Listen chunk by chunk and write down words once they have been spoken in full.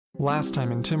Last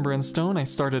time in Timber and Stone, I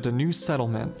started a new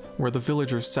settlement, where the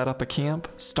villagers set up a camp,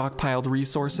 stockpiled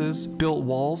resources, built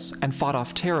walls, and fought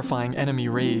off terrifying enemy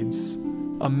raids.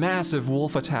 A massive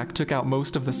wolf attack took out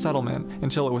most of the settlement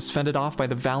until it was fended off by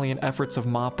the valiant efforts of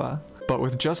Mappa. But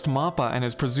with just Mappa and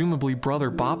his presumably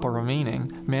brother Bappa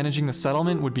remaining, managing the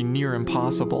settlement would be near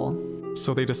impossible.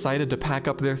 So they decided to pack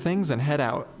up their things and head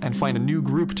out, and find a new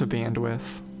group to band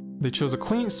with. They chose a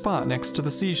quaint spot next to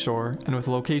the seashore, and with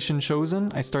location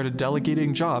chosen, I started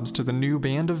delegating jobs to the new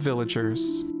band of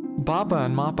villagers. Bappa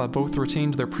and Mappa both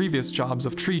retained their previous jobs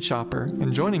of tree chopper,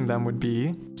 and joining them would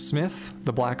be Smith,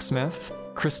 the blacksmith,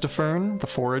 Christofern, the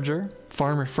forager,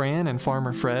 Farmer Fran and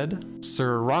Farmer Fred,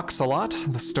 Sir Roxalot,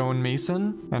 the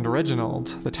stonemason, and Reginald,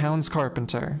 the town's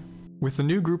carpenter. With the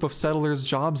new group of settlers'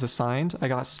 jobs assigned, I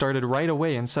got started right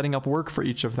away in setting up work for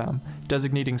each of them,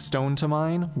 designating stone to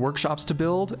mine, workshops to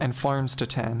build, and farms to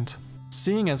tend.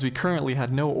 Seeing as we currently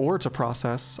had no ore to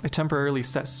process, I temporarily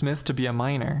set Smith to be a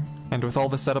miner. And with all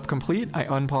the setup complete, I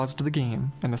unpaused the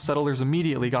game, and the settlers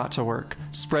immediately got to work,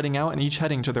 spreading out and each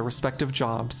heading to their respective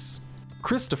jobs.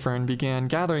 Christofern began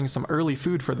gathering some early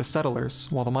food for the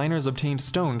settlers, while the miners obtained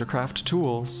stone to craft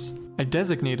tools. I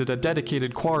designated a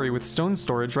dedicated quarry with stone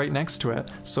storage right next to it,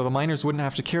 so the miners wouldn't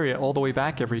have to carry it all the way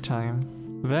back every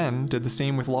time. Then, did the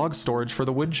same with log storage for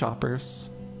the wood choppers.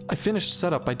 I finished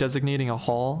setup by designating a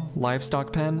hall,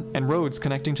 livestock pen, and roads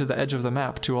connecting to the edge of the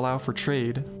map to allow for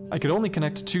trade. I could only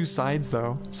connect 2 sides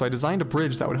though, so I designed a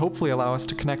bridge that would hopefully allow us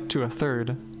to connect to a third.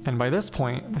 And by this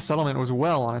point, the settlement was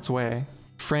well on its way.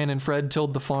 Fran and Fred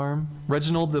tilled the farm,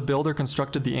 Reginald the builder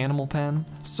constructed the animal pen,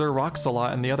 Sir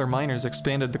Roxalot and the other miners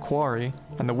expanded the quarry,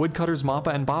 and the woodcutters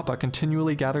Mappa and Bappa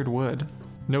continually gathered wood.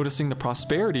 Noticing the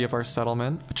prosperity of our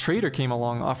settlement, a trader came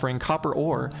along offering copper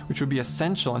ore, which would be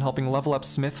essential in helping level up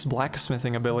Smith's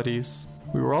blacksmithing abilities.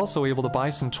 We were also able to buy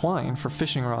some twine for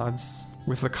fishing rods.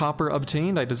 With the copper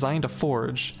obtained, I designed a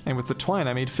forge, and with the twine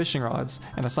I made fishing rods,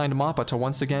 and assigned Mappa to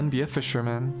once again be a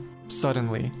fisherman.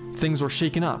 Suddenly, things were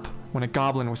shaken up when a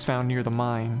goblin was found near the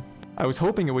mine. I was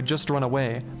hoping it would just run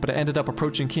away, but it ended up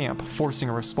approaching camp, forcing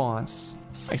a response.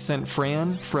 I sent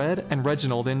Fran, Fred, and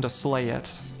Reginald in to slay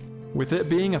it. With it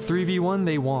being a 3v1,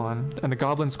 they won, and the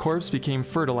goblin's corpse became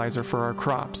fertilizer for our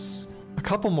crops. A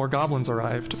couple more goblins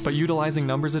arrived, but utilizing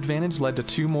numbers advantage led to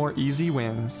 2 more easy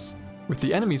wins. With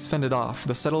the enemies fended off,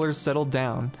 the settlers settled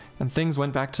down, and things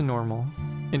went back to normal.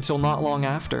 Until not long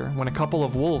after, when a couple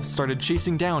of wolves started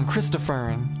chasing down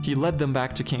Christofern. He led them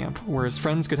back to camp, where his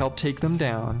friends could help take them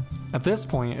down. At this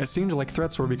point, it seemed like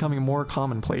threats were becoming more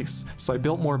commonplace, so I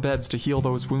built more beds to heal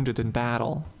those wounded in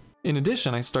battle. In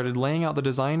addition, I started laying out the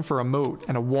design for a moat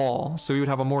and a wall, so we would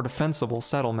have a more defensible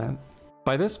settlement.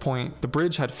 By this point, the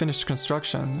bridge had finished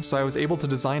construction, so I was able to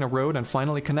design a road and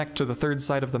finally connect to the third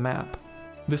side of the map.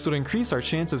 This would increase our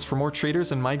chances for more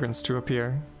traders and migrants to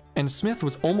appear. And Smith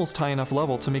was almost high enough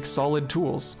level to make solid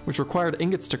tools, which required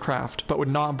ingots to craft but would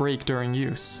not break during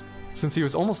use. Since he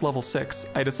was almost level 6,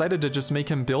 I decided to just make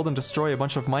him build and destroy a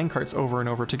bunch of minecarts over and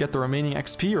over to get the remaining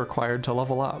XP required to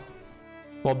level up.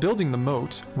 While building the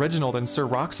moat, Reginald and Sir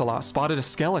Roxalot spotted a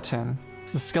skeleton.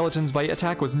 The skeleton's bite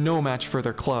attack was no match for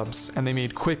their clubs, and they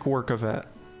made quick work of it.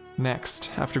 Next,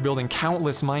 after building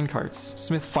countless minecarts,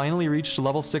 Smith finally reached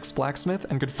level 6 blacksmith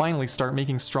and could finally start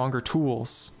making stronger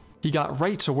tools. He got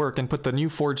right to work and put the new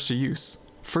forge to use,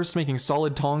 first making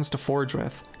solid tongs to forge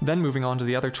with, then moving on to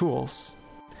the other tools.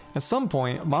 At some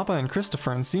point, Mappa and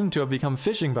Christofern seemed to have become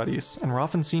fishing buddies and were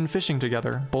often seen fishing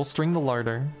together, bolstering the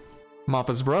larder.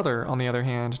 Mappa's brother, on the other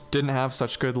hand, didn't have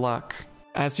such good luck.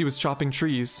 As he was chopping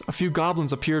trees, a few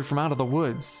goblins appeared from out of the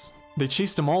woods. They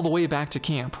chased him all the way back to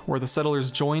camp, where the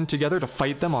settlers joined together to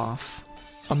fight them off.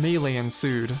 A melee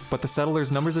ensued, but the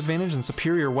settlers' numbers advantage and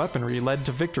superior weaponry led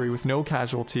to victory with no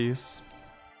casualties.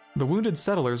 The wounded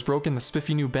settlers broke in the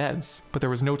spiffy new beds, but there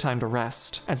was no time to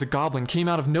rest, as a goblin came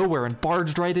out of nowhere and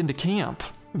barged right into camp.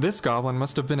 This goblin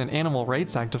must have been an animal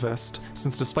rights activist,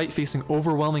 since despite facing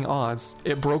overwhelming odds,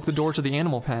 it broke the door to the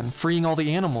animal pen, freeing all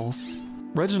the animals.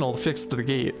 Reginald fixed the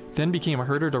gate, then became a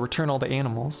herder to return all the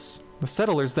animals. The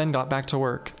settlers then got back to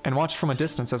work, and watched from a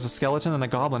distance as a skeleton and a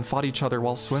goblin fought each other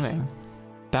while swimming.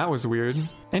 That was weird.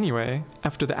 Anyway,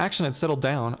 after the action had settled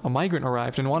down, a migrant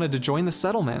arrived and wanted to join the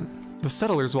settlement. The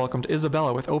settlers welcomed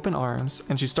Isabella with open arms,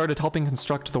 and she started helping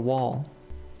construct the wall.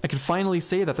 I could finally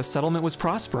say that the settlement was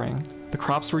prospering. The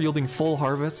crops were yielding full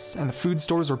harvests, and the food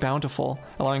stores were bountiful,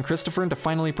 allowing Christofern to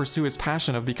finally pursue his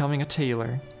passion of becoming a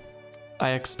tailor.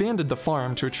 I expanded the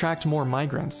farm to attract more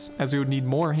migrants, as we would need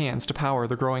more hands to power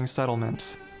the growing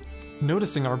settlement.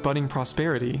 Noticing our budding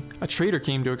prosperity, a trader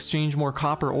came to exchange more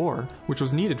copper ore, which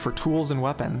was needed for tools and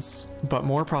weapons. But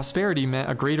more prosperity meant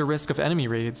a greater risk of enemy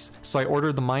raids, so I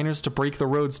ordered the miners to break the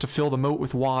roads to fill the moat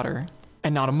with water.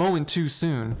 And not a moment too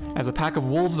soon, as a pack of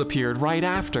wolves appeared right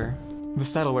after. The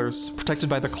settlers, protected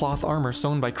by the cloth armor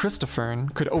sewn by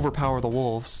Christopherne, could overpower the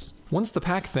wolves. Once the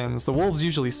pack thins, the wolves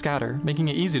usually scatter, making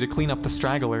it easy to clean up the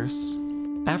stragglers.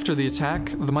 After the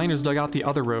attack, the miners dug out the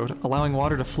other road, allowing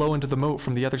water to flow into the moat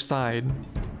from the other side.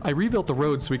 I rebuilt the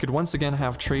road so we could once again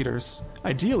have traders.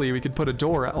 Ideally, we could put a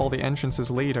door at all the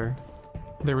entrances later.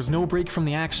 There was no break from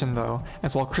the action though,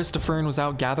 as while Christopherne was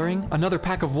out gathering, another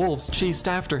pack of wolves chased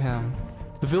after him.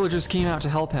 The villagers came out to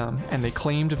help him, and they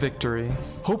claimed victory.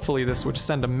 Hopefully this would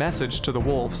send a message to the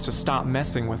wolves to stop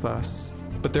messing with us.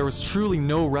 But there was truly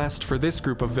no rest for this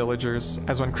group of villagers,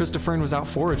 as when Christopherne was out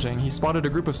foraging, he spotted a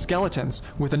group of skeletons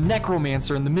with a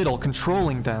necromancer in the middle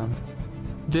controlling them.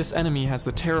 This enemy has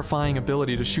the terrifying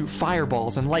ability to shoot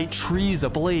fireballs and light trees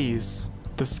ablaze.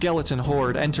 The skeleton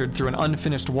horde entered through an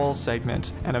unfinished wall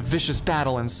segment, and a vicious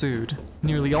battle ensued.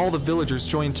 Nearly all the villagers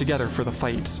joined together for the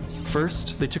fight.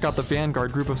 First, they took out the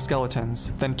vanguard group of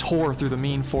skeletons, then tore through the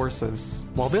main forces.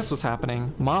 While this was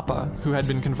happening, Mappa, who had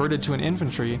been converted to an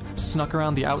infantry, snuck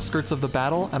around the outskirts of the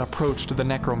battle and approached the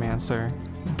necromancer.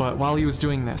 But while he was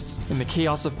doing this, in the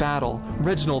chaos of battle,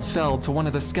 Reginald fell to one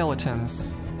of the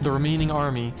skeletons. The remaining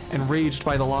army, enraged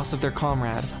by the loss of their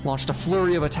comrade, launched a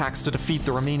flurry of attacks to defeat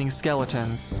the remaining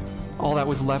skeletons. All that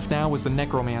was left now was the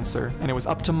necromancer, and it was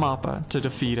up to Mappa to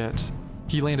defeat it.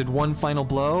 He landed one final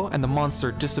blow, and the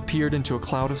monster disappeared into a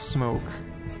cloud of smoke.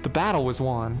 The battle was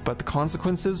won, but the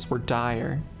consequences were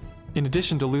dire. In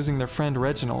addition to losing their friend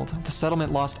Reginald, the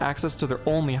settlement lost access to their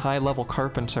only high-level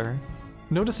carpenter.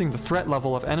 Noticing the threat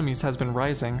level of enemies has been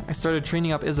rising, I started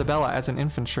training up Isabella as an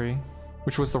infantry.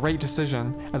 Which was the right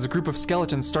decision, as a group of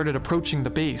skeletons started approaching the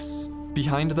base.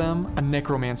 Behind them, a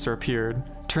necromancer appeared.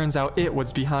 Turns out it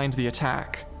was behind the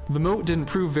attack. The moat didn't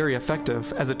prove very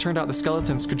effective, as it turned out the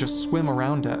skeletons could just swim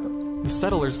around it. The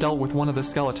settlers dealt with one of the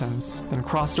skeletons, then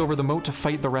crossed over the moat to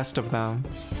fight the rest of them.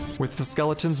 With the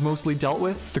skeletons mostly dealt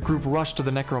with, the group rushed to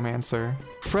the necromancer.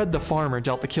 Fred the farmer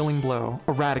dealt the killing blow,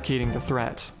 eradicating the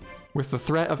threat. With the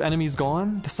threat of enemies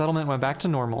gone, the settlement went back to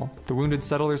normal. The wounded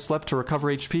settlers slept to recover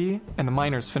HP, and the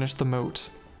miners finished the moat.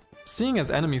 Seeing as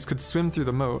enemies could swim through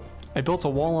the moat, I built a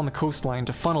wall on the coastline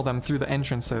to funnel them through the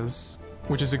entrances.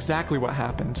 Which is exactly what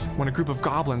happened when a group of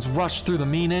goblins rushed through the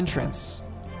main entrance.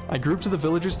 I grouped the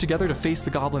villagers together to face the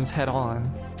goblins head on.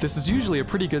 This is usually a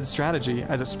pretty good strategy,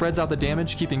 as it spreads out the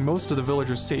damage, keeping most of the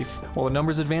villagers safe, while the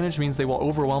numbers advantage means they will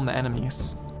overwhelm the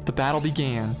enemies. The battle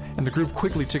began, and the group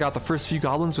quickly took out the first few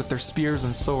goblins with their spears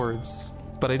and swords.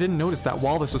 But I didn't notice that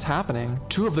while this was happening,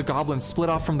 two of the goblins split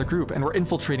off from the group and were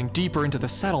infiltrating deeper into the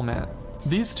settlement.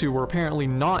 These two were apparently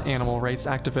not animal rights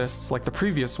activists like the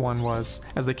previous one was,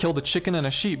 as they killed a chicken and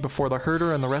a sheep before the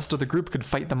herder and the rest of the group could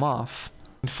fight them off.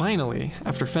 And finally,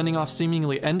 after fending off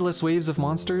seemingly endless waves of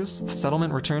monsters, the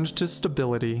settlement returned to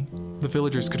stability. The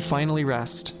villagers could finally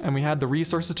rest, and we had the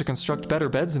resources to construct better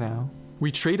beds now.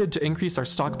 We traded to increase our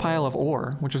stockpile of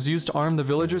ore, which was used to arm the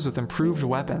villagers with improved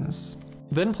weapons.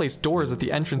 Then placed doors at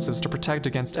the entrances to protect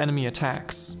against enemy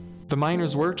attacks. The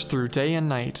miners worked through day and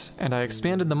night, and I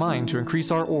expanded the mine to increase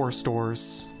our ore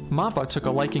stores. Mappa took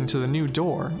a liking to the new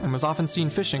door, and was often seen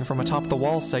fishing from atop the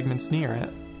wall segments near it.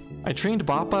 I trained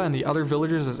Bappa and the other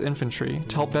villagers as infantry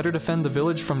to help better defend the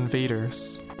village from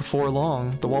invaders. Before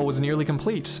long, the wall was nearly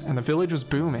complete, and the village was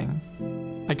booming.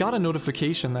 I got a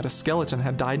notification that a skeleton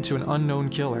had died to an unknown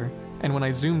killer, and when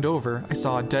I zoomed over, I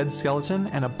saw a dead skeleton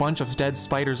and a bunch of dead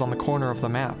spiders on the corner of the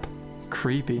map.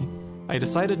 Creepy. I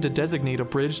decided to designate a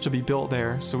bridge to be built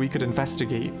there so we could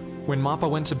investigate. When Mappa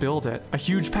went to build it, a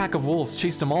huge pack of wolves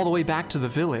chased him all the way back to the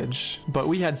village. But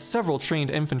we had several trained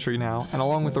infantry now, and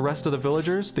along with the rest of the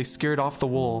villagers, they scared off the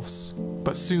wolves.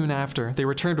 But soon after, they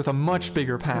returned with a much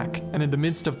bigger pack, and in the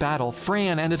midst of battle,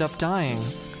 Fran ended up dying.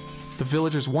 The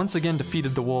villagers once again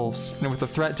defeated the wolves, and with the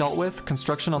threat dealt with,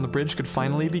 construction on the bridge could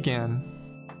finally begin.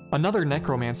 Another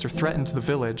necromancer threatened the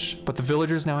village, but the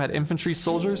villagers now had infantry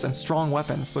soldiers and strong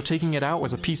weapons, so taking it out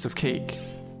was a piece of cake.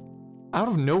 Out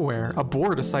of nowhere, a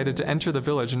boar decided to enter the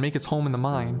village and make its home in the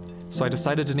mine, so I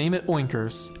decided to name it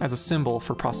Oinkers, as a symbol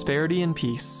for prosperity and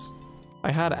peace.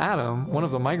 I had Adam, one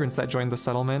of the migrants that joined the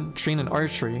settlement, train in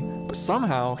archery, but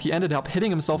somehow he ended up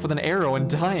hitting himself with an arrow and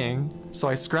dying. So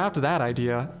I scrapped that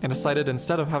idea and decided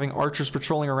instead of having archers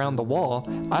patrolling around the wall,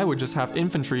 I would just have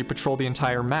infantry patrol the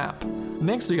entire map.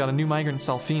 Next we got a new migrant,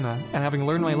 Salfina, and having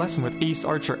learned my lesson with ace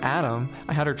archer Adam,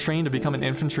 I had her trained to become an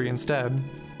infantry instead.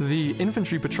 The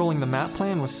infantry patrolling the map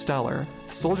plan was stellar.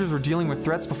 The soldiers were dealing with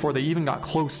threats before they even got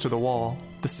close to the wall.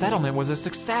 The settlement was a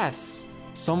success!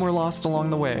 Some were lost along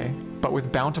the way, but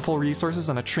with bountiful resources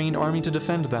and a trained army to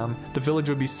defend them, the village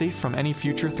would be safe from any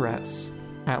future threats.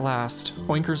 At last,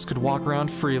 Oinkers could walk around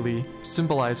freely,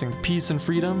 symbolizing the peace and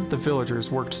freedom the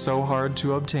villagers worked so hard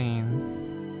to obtain.